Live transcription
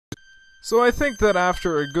So I think that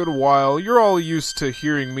after a good while, you're all used to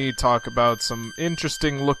hearing me talk about some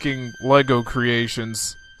interesting looking LEGO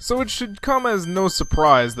creations. So it should come as no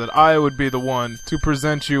surprise that I would be the one to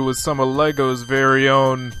present you with some of LEGO's very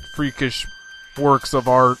own freakish works of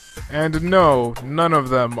art. And no, none of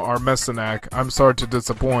them are Messinak, I'm sorry to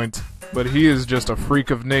disappoint, but he is just a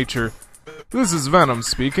freak of nature. This is Venom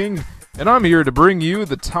speaking, and I'm here to bring you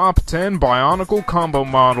the top 10 Bionicle combo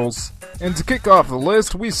models. And to kick off the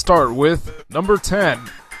list, we start with number 10,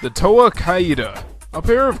 the Toa Kaida. A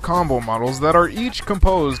pair of combo models that are each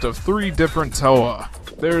composed of 3 different Toa.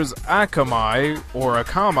 There's Akamai, or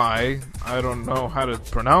Akamai, I don't know how to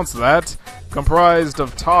pronounce that, comprised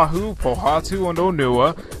of Tahu, Pohatu, and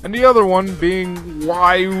Onua, and the other one being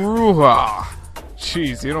Wairuha.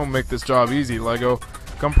 Jeez, you don't make this job easy, LEGO.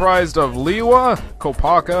 Comprised of Liwa,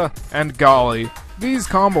 Kopaka, and Gali. These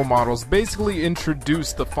combo models basically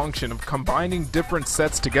introduce the function of combining different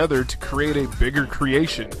sets together to create a bigger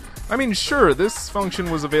creation. I mean, sure, this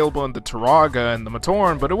function was available in the Turaga and the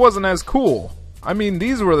Matoran, but it wasn't as cool. I mean,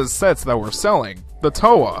 these were the sets that were selling, the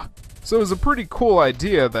Toa. So it was a pretty cool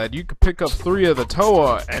idea that you could pick up 3 of the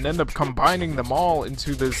Toa and end up combining them all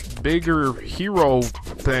into this bigger hero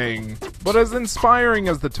thing. But as inspiring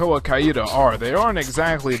as the Toa Kaida are, they aren't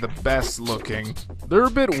exactly the best looking. They're a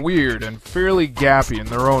bit weird and fairly gappy in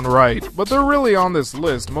their own right, but they're really on this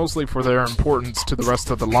list mostly for their importance to the rest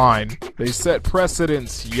of the line. They set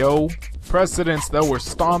precedents, yo. Precedents that were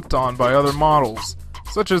stomped on by other models,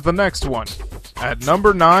 such as the next one. At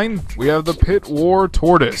number 9, we have the Pit War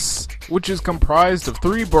Tortoise, which is comprised of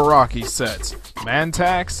 3 Baraki sets,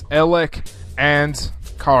 Mantax, Elek, and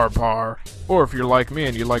Karpar. Or if you're like me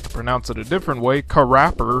and you like to pronounce it a different way,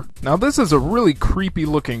 Karapper. Now this is a really creepy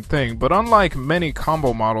looking thing, but unlike many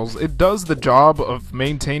combo models, it does the job of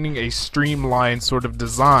maintaining a streamlined sort of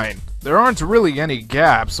design. There aren't really any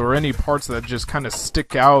gaps or any parts that just kind of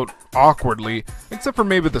stick out awkwardly, except for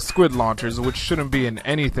maybe the squid launchers, which shouldn't be in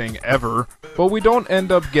anything ever. But we don't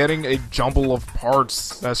end up getting a jumble of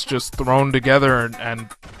parts that's just thrown together and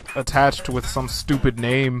attached with some stupid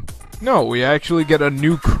name. No, we actually get a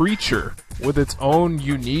new creature with its own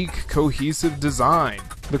unique, cohesive design.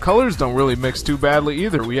 The colors don't really mix too badly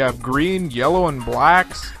either. We have green, yellow, and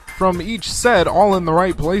blacks from each set all in the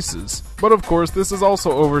right places. But of course, this is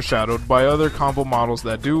also overshadowed by other combo models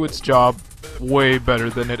that do its job way better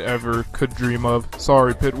than it ever could dream of.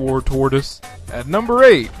 Sorry, Pit War Tortoise. At number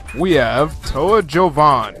 8, we have Toa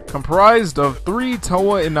Jovan, comprised of 3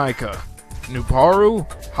 Toa Inaika, Nuparu,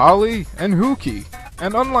 Hali, and Huki.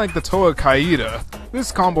 And unlike the Toa Kaida,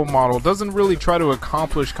 this combo model doesn't really try to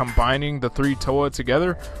accomplish combining the 3 Toa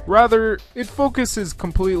together. Rather, it focuses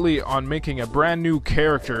completely on making a brand new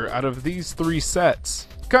character out of these 3 sets.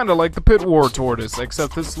 Kinda like the Pit War Tortoise,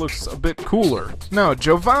 except this looks a bit cooler. Now,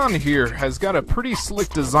 Jovan here has got a pretty slick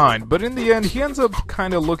design, but in the end he ends up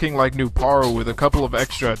kinda looking like Nuparu with a couple of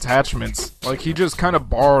extra attachments. Like he just kinda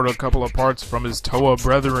borrowed a couple of parts from his Toa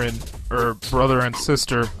brethren, or brother and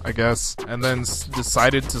sister, I guess, and then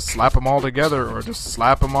decided to slap them all together, or just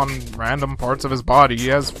slap them on random parts of his body. He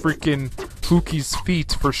has freaking Huki's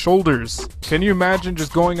feet for shoulders. Can you imagine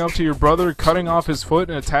just going up to your brother, cutting off his foot,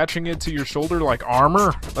 and attaching it to your shoulder like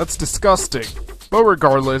armor? That's disgusting. But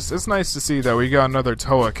regardless, it's nice to see that we got another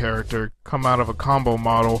Toa character come out of a combo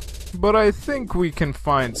model. But I think we can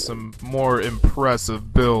find some more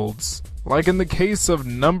impressive builds. Like in the case of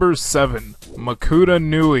number 7, Makuta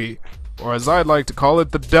Nui, or as I'd like to call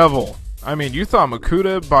it, the Devil. I mean, you thought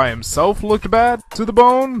Makuta by himself looked bad to the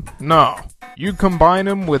bone? No. You combine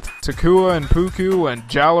him with Takua and Puku and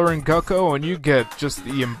Jaller and Gukko and you get just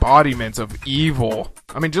the embodiment of evil.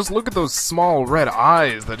 I mean, just look at those small red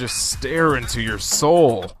eyes that just stare into your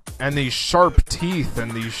soul. And these sharp teeth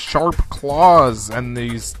and these sharp claws and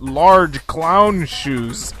these large clown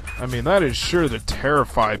shoes. I mean, that is sure to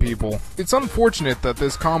terrify people. It's unfortunate that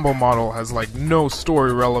this combo model has like no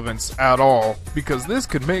story relevance at all, because this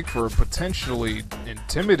could make for a potentially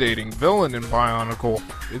intimidating villain in Bionicle.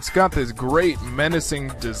 It's got this great menacing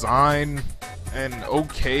design and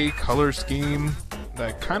okay color scheme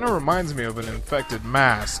that kind of reminds me of an infected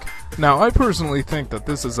mask. Now, I personally think that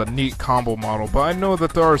this is a neat combo model, but I know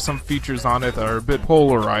that there are some features on it that are a bit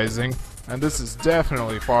polarizing. And this is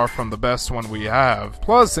definitely far from the best one we have.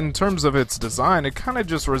 Plus, in terms of its design, it kinda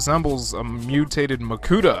just resembles a mutated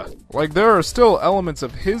Makuta. Like, there are still elements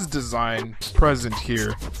of his design present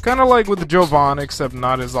here. Kinda like with the Jovan, except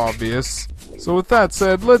not as obvious. So with that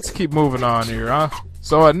said, let's keep moving on here, huh?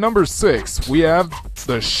 So at number 6, we have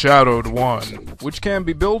the Shadowed One, which can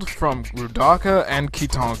be built from Rudaka and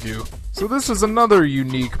Kitanku. So this is another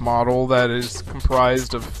unique model that is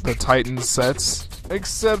comprised of the Titan sets.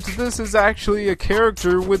 Except this is actually a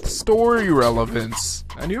character with story relevance.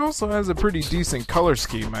 And he also has a pretty decent color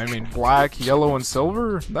scheme. I mean, black, yellow, and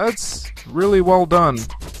silver? That's really well done.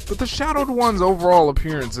 But the Shadowed One's overall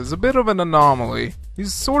appearance is a bit of an anomaly.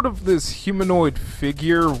 He's sort of this humanoid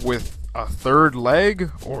figure with a third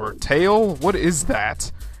leg or tail. What is that?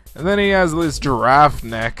 And then he has this giraffe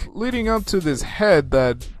neck leading up to this head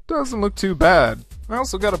that doesn't look too bad. I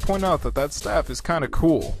also gotta point out that that staff is kinda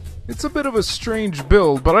cool. It's a bit of a strange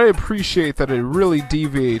build, but I appreciate that it really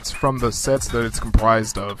deviates from the sets that it's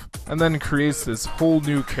comprised of, and then creates this whole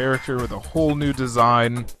new character with a whole new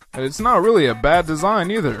design. And it's not really a bad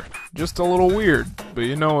design either, just a little weird. But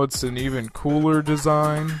you know it's an even cooler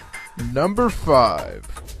design? Number 5.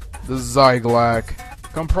 The Zyglak.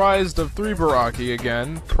 Comprised of 3 Baraki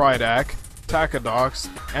again, Pridak, Takadox,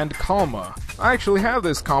 and Kalma. I actually have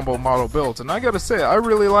this combo model built, and I gotta say, I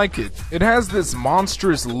really like it. It has this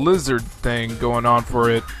monstrous lizard thing going on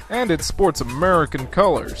for it, and it sports American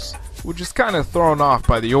colors, which is kinda thrown off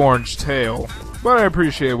by the orange tail, but I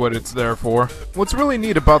appreciate what it's there for. What's really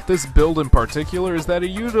neat about this build in particular is that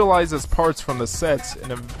it utilizes parts from the sets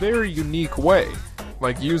in a very unique way,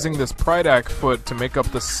 like using this Pridak foot to make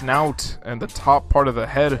up the snout and the top part of the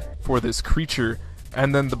head for this creature,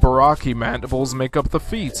 and then the Baraki mandibles make up the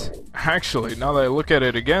feet. Actually, now that I look at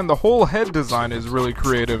it again, the whole head design is really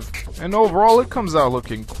creative, and overall it comes out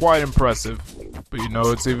looking quite impressive. But you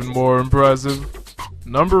know it's even more impressive?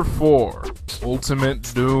 Number 4.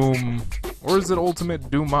 Ultimate Doom. Or is it Ultimate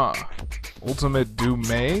Dooma? Ultimate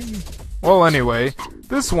Doomane? Well anyway,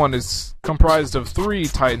 this one is comprised of 3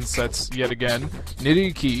 Titan sets yet again,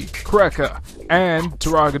 Nidiki, Kreka, and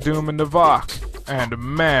Taragadum and Navak. And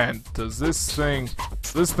man, does this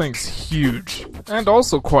thing's huge. And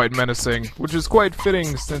also quite menacing, which is quite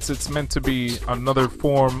fitting since it's meant to be another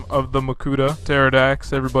form of the Makuta,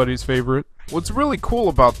 Pterodax, everybody's favorite. What's really cool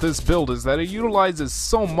about this build is that it utilizes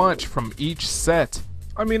so much from each set.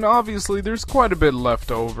 I mean, obviously there's quite a bit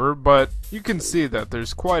left over, but you can see that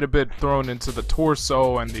there's quite a bit thrown into the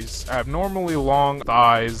torso and these abnormally long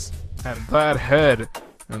thighs, and that head,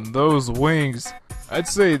 and those wings. I'd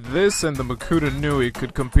say this and the Makuta Nui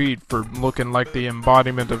could compete for looking like the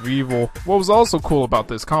embodiment of evil. What was also cool about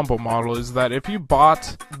this combo model is that if you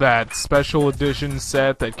bought that special edition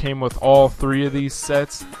set that came with all 3 of these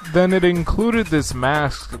sets, then it included this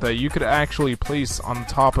mask that you could actually place on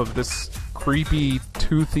top of this creepy,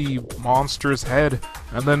 toothy, monstrous head.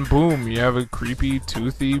 And then boom, you have a creepy,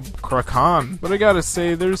 toothy Krakan. But I gotta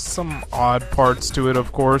say, there's some odd parts to it,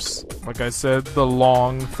 of course. Like I said, the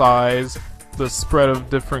long thighs. The spread of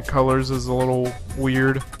different colors is a little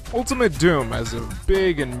weird. Ultimate Doom has a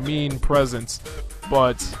big and mean presence,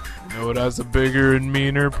 but you know it has a bigger and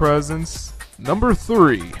meaner presence? Number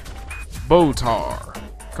 3. Botar.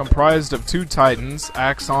 Comprised of 2 Titans,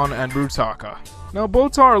 Axon and Brutaka. Now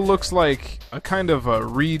Botar looks like a kind of a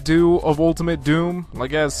redo of Ultimate Doom,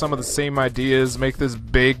 like it has some of the same ideas, make this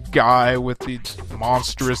big guy with the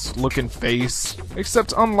monstrous looking face.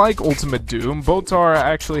 Except unlike Ultimate Doom, Botar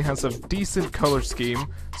actually has a decent color scheme,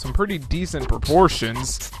 some pretty decent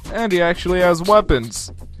proportions, and he actually has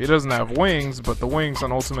weapons. He doesn't have wings, but the wings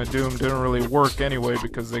on Ultimate Doom didn't really work anyway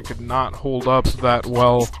because they could not hold up that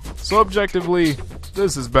well. So objectively,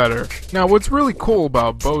 this is better. Now what's really cool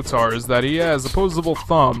about Botar is that he has opposable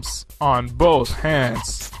thumbs on both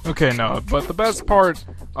hands. Okay, no, but the best part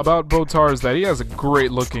about Botar is that he has a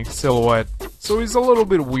great looking silhouette. So he's a little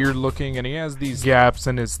bit weird looking and he has these gaps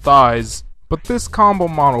in his thighs, but this combo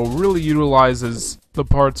model really utilizes the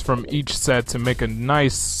parts from each set to make a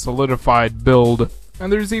nice solidified build.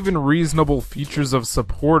 And there's even reasonable features of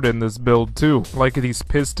support in this build too, like these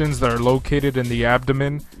pistons that are located in the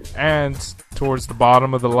abdomen and towards the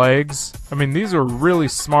bottom of the legs. I mean, these are really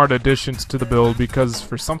smart additions to the build because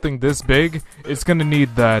for something this big, it's gonna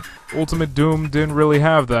need that. Ultimate Doom didn't really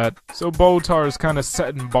have that, so Botar is kinda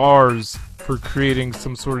setting bars for creating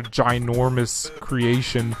some sort of ginormous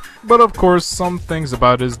creation. But of course, some things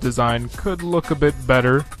about his design could look a bit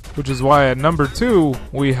better, which is why at number 2,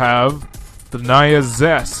 we have the Naya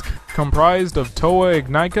Zesk, comprised of Toa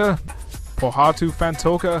Ignika, Pohatu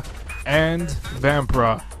Fantoka, and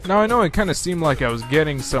Vampra. Now I know it kinda seemed like I was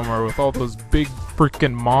getting somewhere with all those big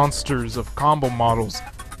freaking monsters of combo models,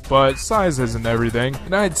 but size isn't everything.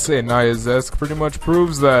 And I'd say Naya-esque pretty much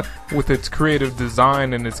proves that with its creative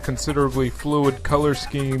design and its considerably fluid color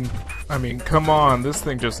scheme. I mean, come on, this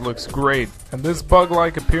thing just looks great. And this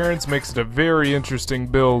bug-like appearance makes it a very interesting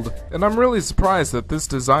build. And I'm really surprised that this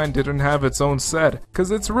design didn't have its own set,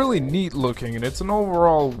 because it's really neat looking and it's an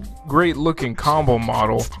overall great looking combo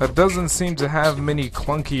model that doesn't seem to have many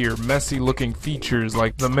clunky or messy looking features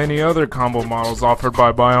like the many other combo models offered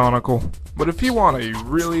by BIONICLE. But if you want a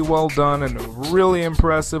really well done and a really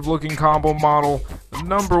impressive looking combo model,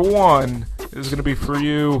 number one is going to be for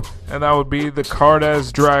you, and that would be the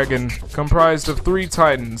Cardass Dragon, comprised of 3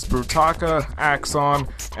 titans, Brutaka, Axon,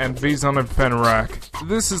 and Vizon and Fenrak.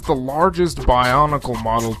 This is the largest BIONICLE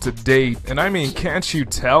model to date, and I mean, can't you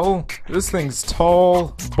tell? This thing's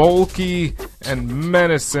tall, bulky, and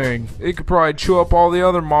menacing. It could probably chew up all the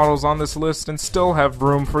other models on this list and still have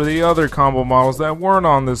room for the other combo models that weren't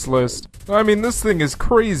on this list. I mean, this thing is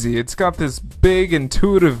crazy. It's got this big,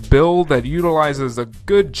 intuitive build that utilizes a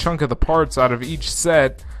good chunk of the parts out of each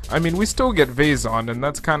set. I mean, we still get Vazon, and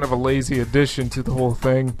that's kind of a lazy addition to the whole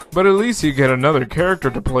thing. But at least you get another character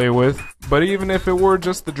to play with. But even if it were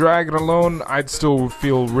just the dragon alone, I'd still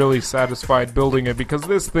feel really satisfied building it because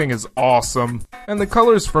this thing is awesome. And the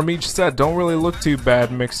colors from each set don't really look too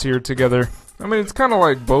bad mixed here together. I mean, it's kind of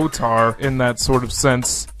like Botar in that sort of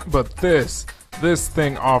sense. But this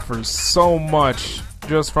thing offers so much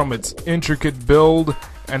just from its intricate build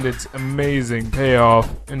and its amazing payoff.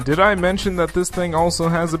 And did I mention that this thing also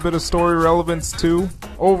has a bit of story relevance too?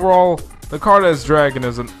 Overall, the Cardass Dragon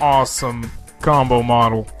is an awesome combo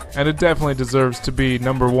model, and it definitely deserves to be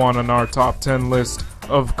number 1 on our top 10 list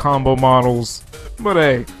of combo models. But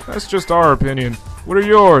hey, that's just our opinion. What are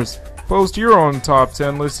yours? Post your own top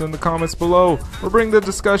 10 list in the comments below, or bring the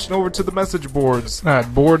discussion over to the message boards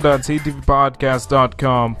at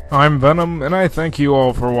board.ctvpodcast.com. I'm Venom, and I thank you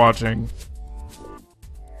all for watching.